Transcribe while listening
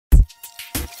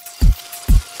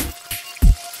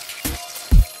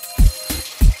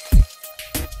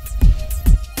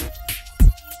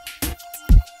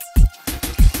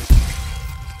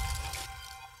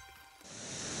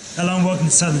welcome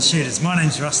to Southern Shooters. My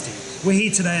name's Rusty. We're here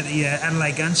today at the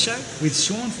Adelaide Gun Show with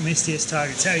Shaun from STS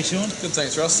Targets. How are you, Shaun? Good,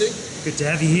 thanks, Rusty. Good to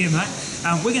have you here, mate.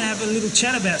 We're going to have a little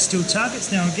chat about steel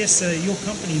targets. Now, I guess your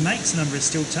company makes a number of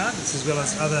steel targets as well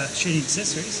as other shooting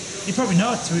accessories. You probably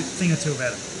know a thing or two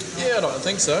about it. Yeah, I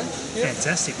think so. Yeah.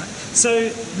 Fantastic, mate. So,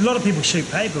 a lot of people shoot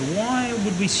paper. Why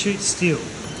would we shoot steel?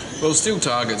 Well, steel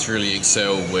targets really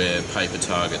excel where paper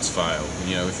targets fail.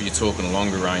 You know, if you're talking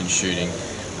longer range shooting,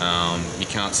 you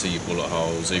can't see your bullet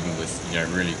holes, even with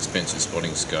really expensive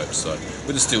spotting scopes. So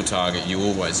with a steel target, you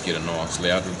always get a nice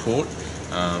loud report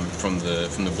from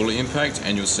the bullet impact,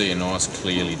 and you'll see a nice,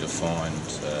 clearly defined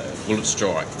bullet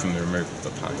strike from the removal of the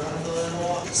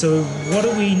paint. So what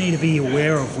do we need to be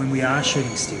aware of when we are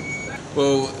shooting steel?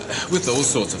 Well, with all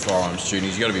sorts of firearms shooting,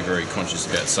 you've got to be very conscious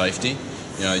about safety.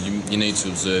 You know, you need to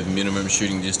observe minimum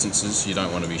shooting distances. You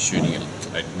don't want to be shooting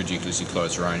at ridiculously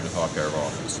close range with high-power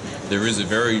rifles. There is a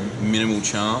very minimal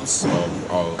chance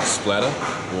of splatter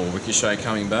or ricochet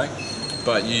coming back,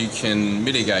 but you can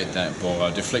mitigate that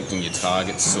by deflecting your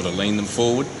targets, sort of lean them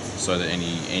forward so that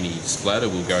any splatter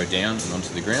will go down and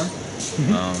onto the ground.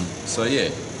 So yeah.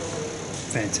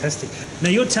 Fantastic. Now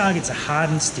your targets are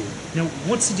hardened steel. Now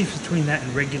what's the difference between that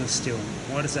and regular steel?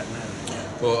 Why does that matter?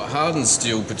 Well, hardened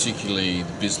steel, particularly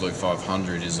the Bisley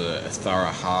 500, is a thorough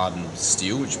hardened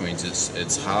steel, which means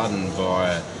it's hardened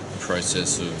via a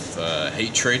process of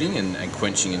heat treating and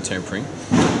quenching and tempering,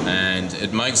 and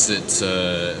it makes it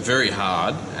very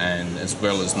hard, and as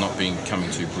well as not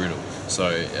becoming too brittle.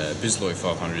 So Bisley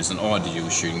 500 is an ideal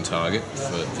shooting target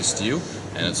for steel,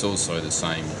 and it's also the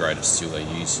same grade of steel they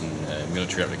use in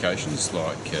military applications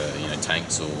like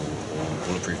tanks or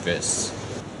bulletproof vests.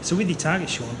 So with your target,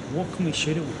 Shaun, what can we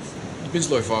shoot it with? The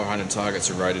Bisley 500 targets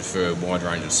are rated for a wide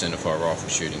range of centerfire rifle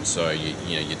shooting, so your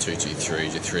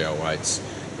 223s, your 308s.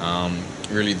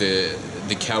 Really,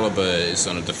 the caliber is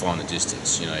going to define the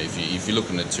distance. You know, if you're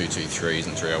looking at 223s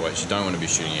and 308s, you don't want to be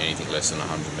shooting anything less than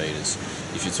 100 metres.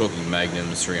 If you're talking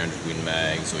magnums, 300 Win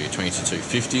mags, or your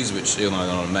 22-250s, which even though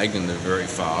they're not a magnum, they're very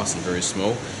fast and very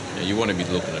small, you want to be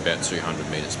looking at about 200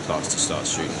 metres plus to start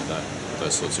shooting at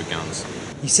those sorts of guns.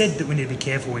 You said that we need to be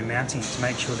careful when mounting it to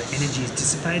make sure that energy is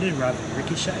dissipated rather than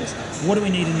ricochets. What do we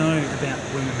need to know about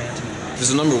when we're mounting it? There's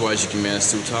a number of ways you can mount a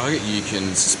steel target. You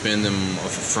can suspend them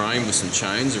off a frame with some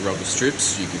chains or rubber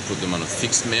strips. You can put them on a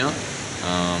fixed mount.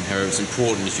 However, it's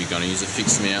important if you're going to use a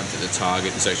fixed mount that the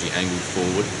target is actually angled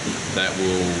forward. That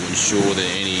will ensure that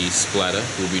any splatter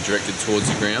will be directed towards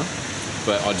the ground.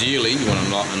 But ideally, you want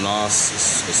a nice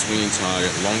swinging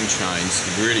target, long chains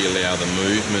to really allow the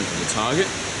movement of the target,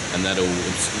 and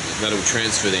that'll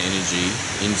transfer the energy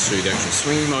into the actual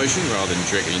swinging motion rather than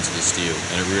directly into the steel,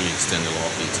 and it really extend the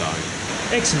life of your target.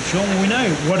 Excellent, Shaun. Well, we know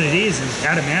what it is and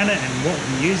how to mount it and what we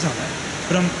can use on it,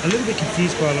 but I'm a little bit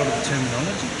confused by a lot of the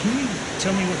terminology. Can you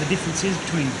tell me what the difference is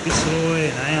between Bisley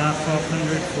and AR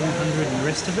 500, 400 and the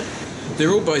rest of it?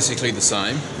 They're all basically the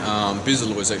same.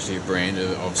 Bisley is actually a brand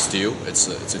of steel. It's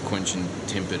a quench and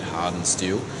tempered hardened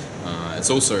steel. It's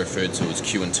also referred to as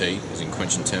Q&T, as in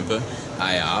quench and temper.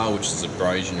 AR, which is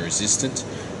abrasion resistant,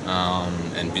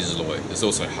 and Bisley. There's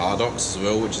also Hardox as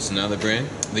well, which is another brand.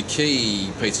 The key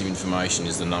piece of information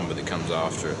is the number that comes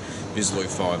after it. Bisley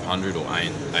 500 or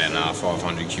ANR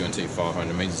 500, Q&T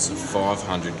 500 means it's a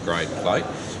 500 grade plate,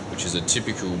 which is a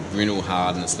typical Grinnell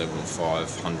hardness level of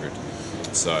 500.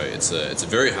 So it's a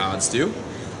very hard steel,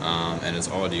 and it's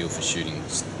ideal for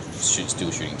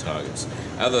steel shooting targets.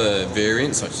 Other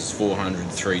variants such as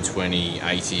 400, 320,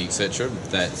 80, etc.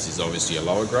 That is obviously a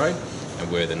lower grade,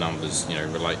 and where the numbers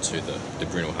relate to the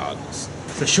Grinnell hardness.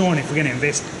 So Shaun, if we're going to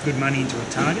invest good money into a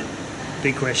target,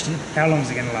 big question: how long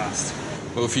is it going to last?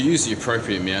 Well, if you use the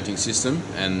appropriate mounting system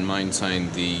and maintain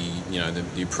the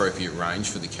appropriate range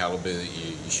for the caliber that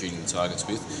you're shooting the targets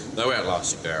with, they'll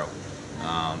outlast your barrel.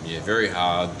 Very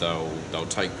hard. They'll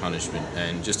take punishment,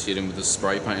 and just hit them with a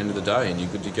spray paint end of the day, and you're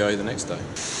good to go the next day.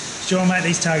 Shaun, mate,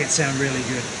 these targets sound really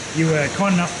good. You were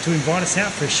kind enough to invite us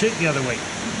out for a shoot the other week.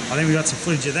 I think we got some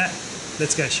footage of that.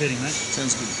 Let's go shooting, mate.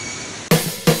 Sounds good.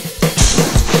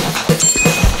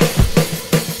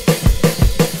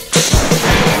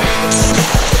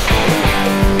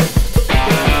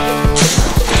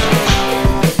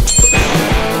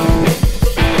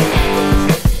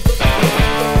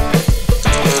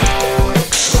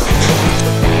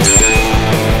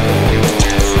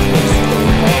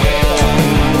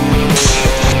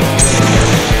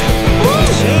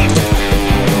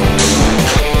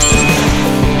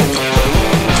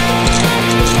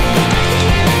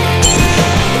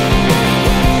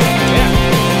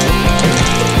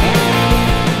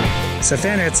 So I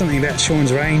found out something about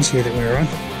Shaun's range here that we're on.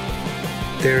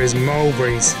 There is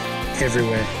mulberries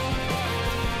everywhere.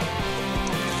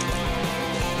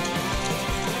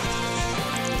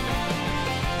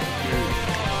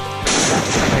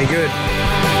 good.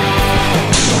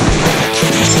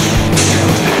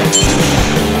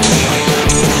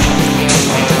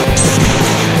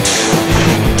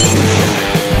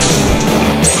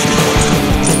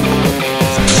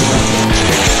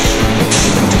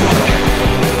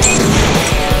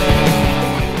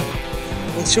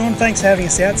 Shaun, thanks for having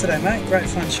us out today, mate. Great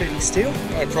fun shooting steel.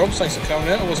 No problems, thanks for coming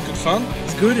out, it was good fun.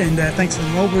 It's good, and thanks for the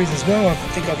mulberries as well. I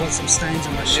think I've got some stains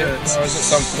on my shirts. Oh, is it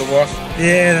some for the wife?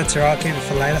 Yeah, that's all right, I'll keep it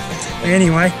for later.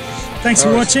 Anyway, thanks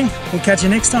for watching. We'll catch you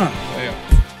next time.